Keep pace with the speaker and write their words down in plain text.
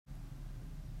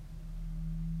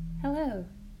Hello.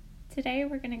 Today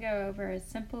we're going to go over a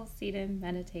simple seated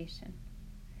meditation.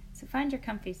 So find your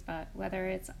comfy spot, whether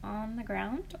it's on the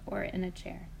ground or in a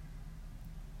chair.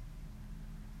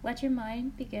 Let your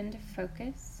mind begin to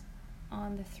focus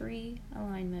on the 3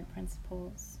 alignment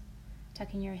principles.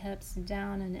 Tucking your hips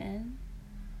down and in,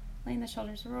 letting the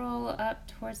shoulders roll up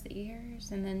towards the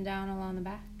ears and then down along the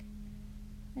back,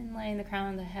 and letting the crown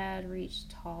of the head reach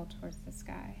tall towards the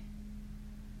sky.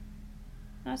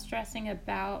 Not stressing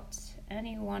about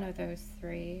any one of those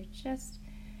 3, just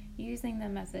using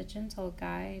them as a gentle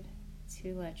guide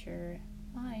to let your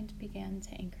mind begin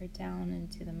to anchor down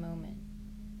into the moment.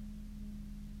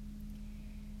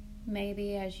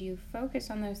 Maybe as you focus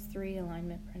on those 3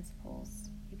 alignment principles,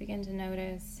 you begin to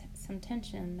notice some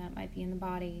tension that might be in the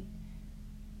body.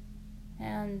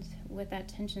 And with that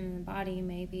tension in the body,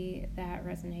 maybe that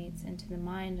resonates into the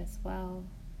mind as well.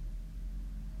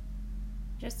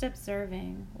 Just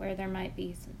observing where there might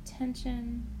be some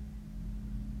tension,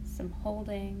 some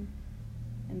holding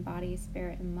in body,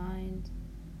 spirit, and mind.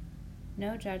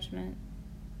 No judgment,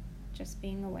 just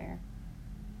being aware.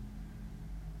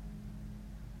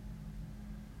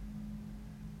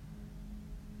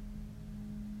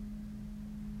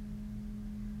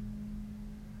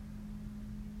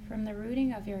 From the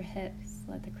rooting of your hips,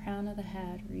 let the crown of the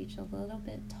head reach a little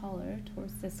bit taller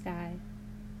towards the sky.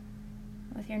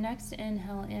 With your next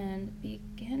inhale in,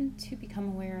 begin to become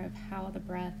aware of how the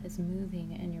breath is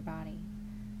moving in your body,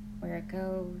 where it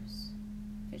goes,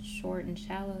 if it's short and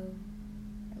shallow,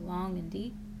 or long and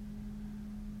deep,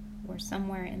 or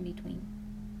somewhere in between.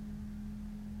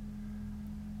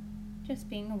 Just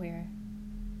being aware.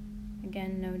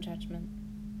 Again, no judgment.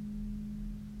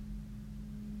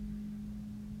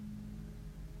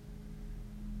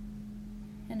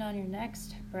 And on your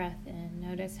next breath in,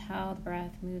 notice how the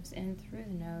breath moves in through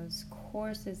the nose,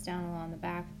 courses down along the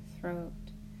back of the throat,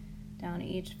 down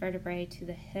each vertebrae to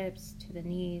the hips, to the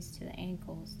knees, to the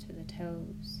ankles, to the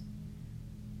toes.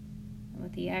 And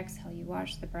with the exhale, you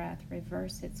watch the breath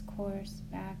reverse its course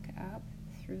back up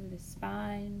through the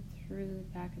spine, through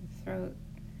the back of the throat,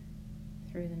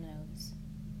 through the nose.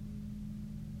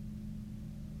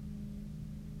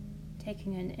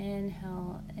 Taking an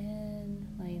inhale in,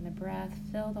 letting the breath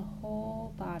fill the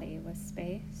whole body with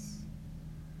space.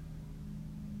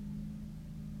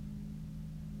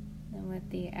 And with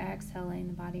the exhale, letting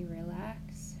the body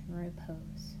relax and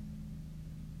repose.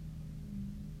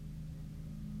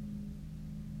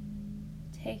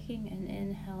 Taking an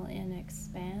inhale in,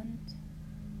 expand.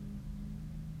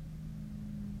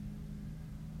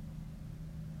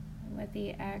 And with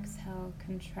the exhale,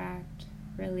 contract,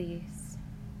 release.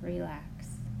 Relax.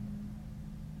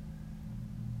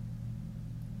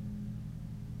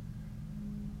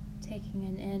 Taking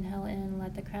an inhale in,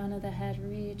 let the crown of the head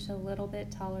reach a little bit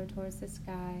taller towards the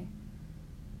sky.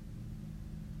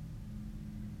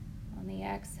 On the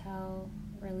exhale,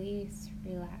 release,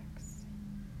 relax.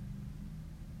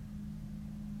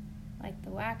 Like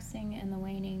the waxing and the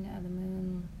waning of the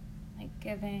moon, like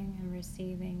giving and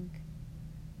receiving.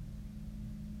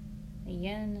 The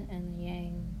yin and the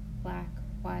yang, black,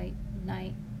 white,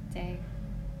 night, day.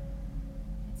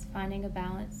 It's finding a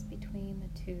balance between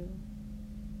the 2.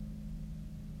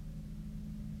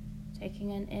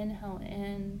 Taking an inhale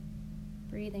in,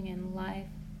 breathing in life,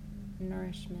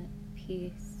 nourishment,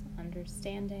 peace,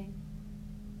 understanding.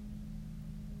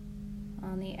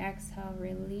 On the exhale,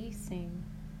 releasing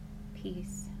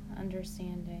peace,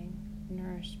 understanding,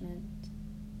 nourishment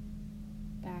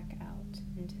back out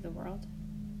into the world.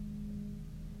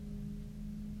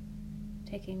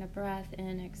 Taking a breath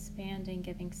in, expanding,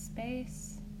 giving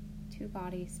space to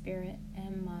body, spirit,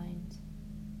 and mind.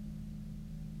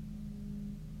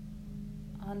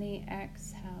 On the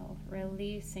exhale,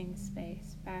 releasing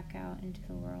space back out into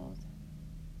the world.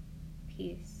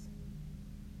 Peace.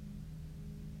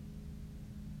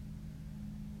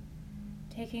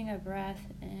 Taking a breath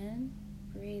in,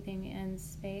 breathing in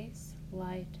space,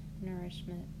 light,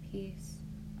 nourishment, peace,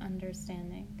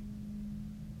 understanding.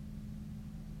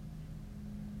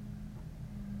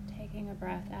 Taking a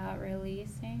breath out,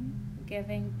 releasing,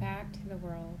 giving back to the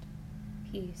world,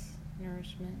 peace,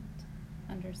 nourishment,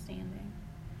 understanding.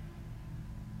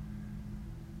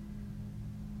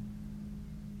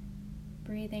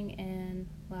 Breathing in,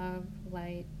 love,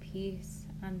 light, peace,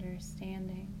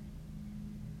 understanding.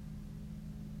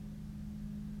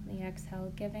 The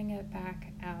exhale, giving it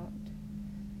back out.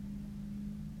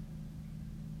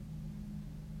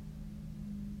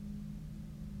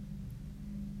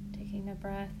 Taking a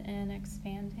breath in,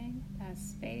 expanding that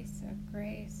space of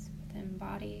grace within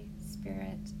body,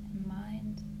 spirit, and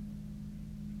mind.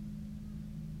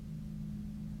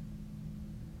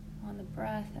 On the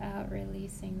breath out,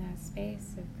 releasing that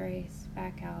space of grace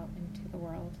back out into the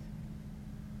world.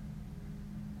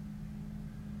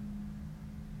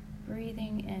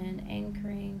 Breathing in,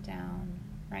 anchoring down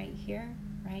right here,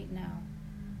 right now.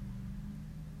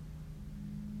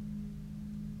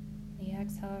 The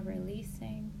exhale,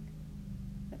 releasing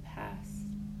the past,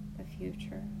 the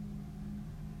future.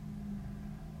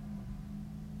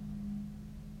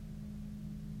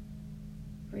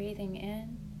 Breathing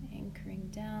in, anchoring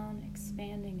down,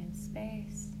 expanding in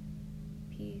space,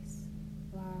 peace,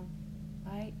 love,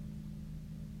 light.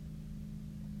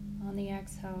 On the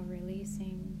exhale,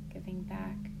 releasing, giving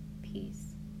back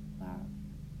peace, love,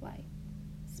 light,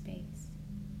 space.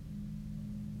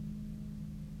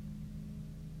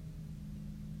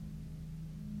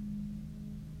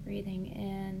 Breathing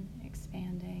in,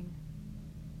 expanding.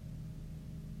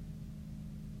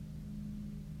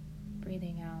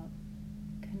 Breathing out,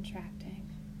 contracting.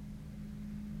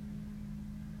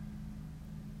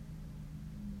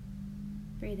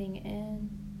 Breathing in,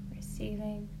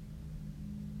 receiving.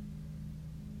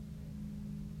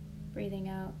 Breathing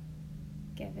out,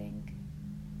 giving.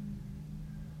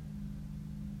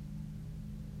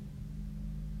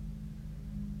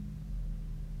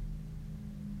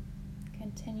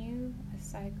 Continue a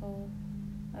cycle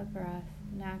of breath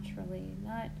naturally,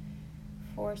 not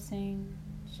forcing,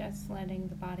 just letting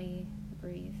the body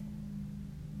breathe.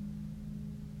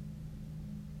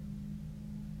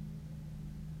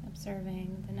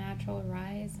 Observing the natural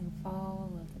rise and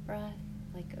fall of the breath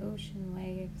like ocean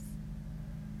waves.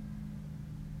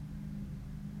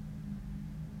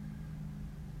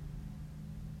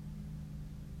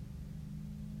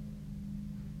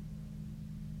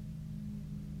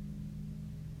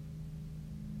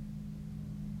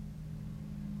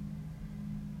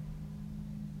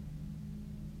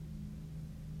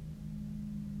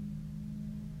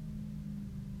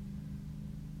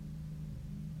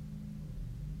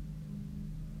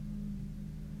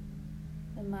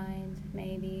 The mind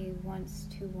maybe wants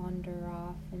to wander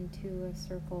off into a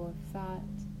circle of thought.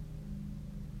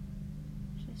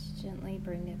 Just gently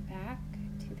bring it back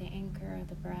to the anchor of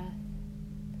the breath,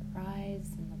 the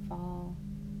rise and the fall,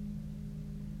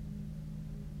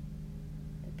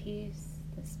 the peace,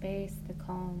 the space, the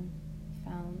calm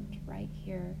found right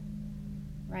here,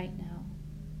 right now.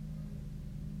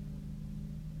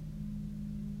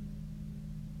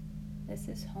 This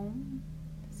is home.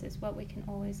 This is what we can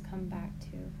always come back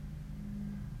to.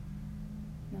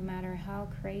 No matter how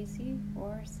crazy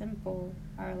or simple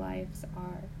our lives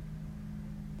are,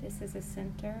 this is a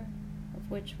center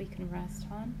of which we can rest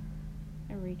on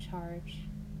and recharge.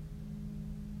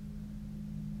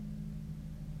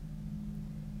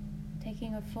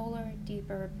 Taking a fuller,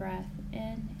 deeper breath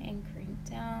in, anchoring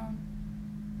down,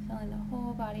 filling the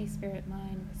whole body, spirit,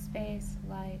 mind with space,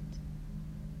 light.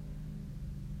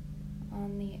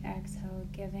 On the exhale,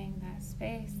 giving that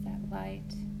space, that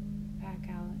light, back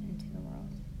out into the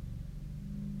world.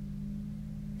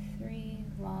 3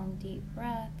 long, deep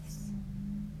breaths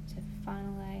to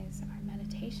finalize our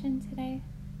meditation today.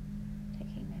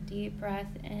 Taking a deep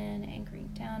breath in, anchoring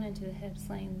down into the hips,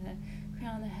 letting the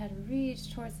crown of the head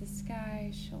reach towards the sky.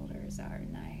 Shoulders are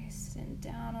nice and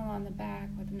down along the back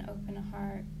with an open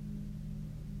heart.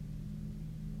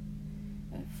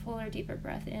 A fuller, deeper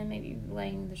breath in, maybe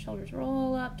letting the shoulders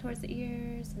roll up towards the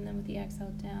ears, and then with the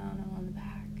exhale down along the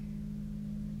back.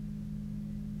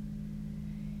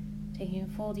 Taking a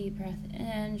full deep breath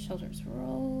in, shoulders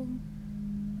roll,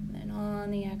 and then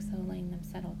on the exhale, letting them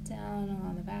settle down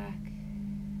along the back.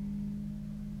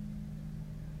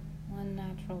 One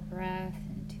natural breath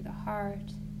into the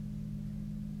heart,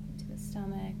 into the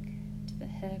stomach, to the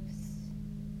hips,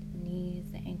 to the knees,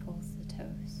 the ankles, the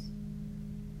toes.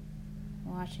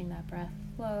 Watching that breath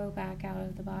flow back out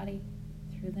of the body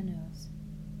through the nose.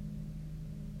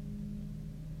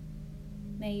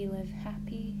 May you live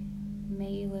happy.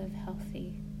 May you live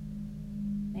healthy.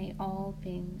 May all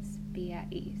beings be at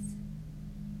ease.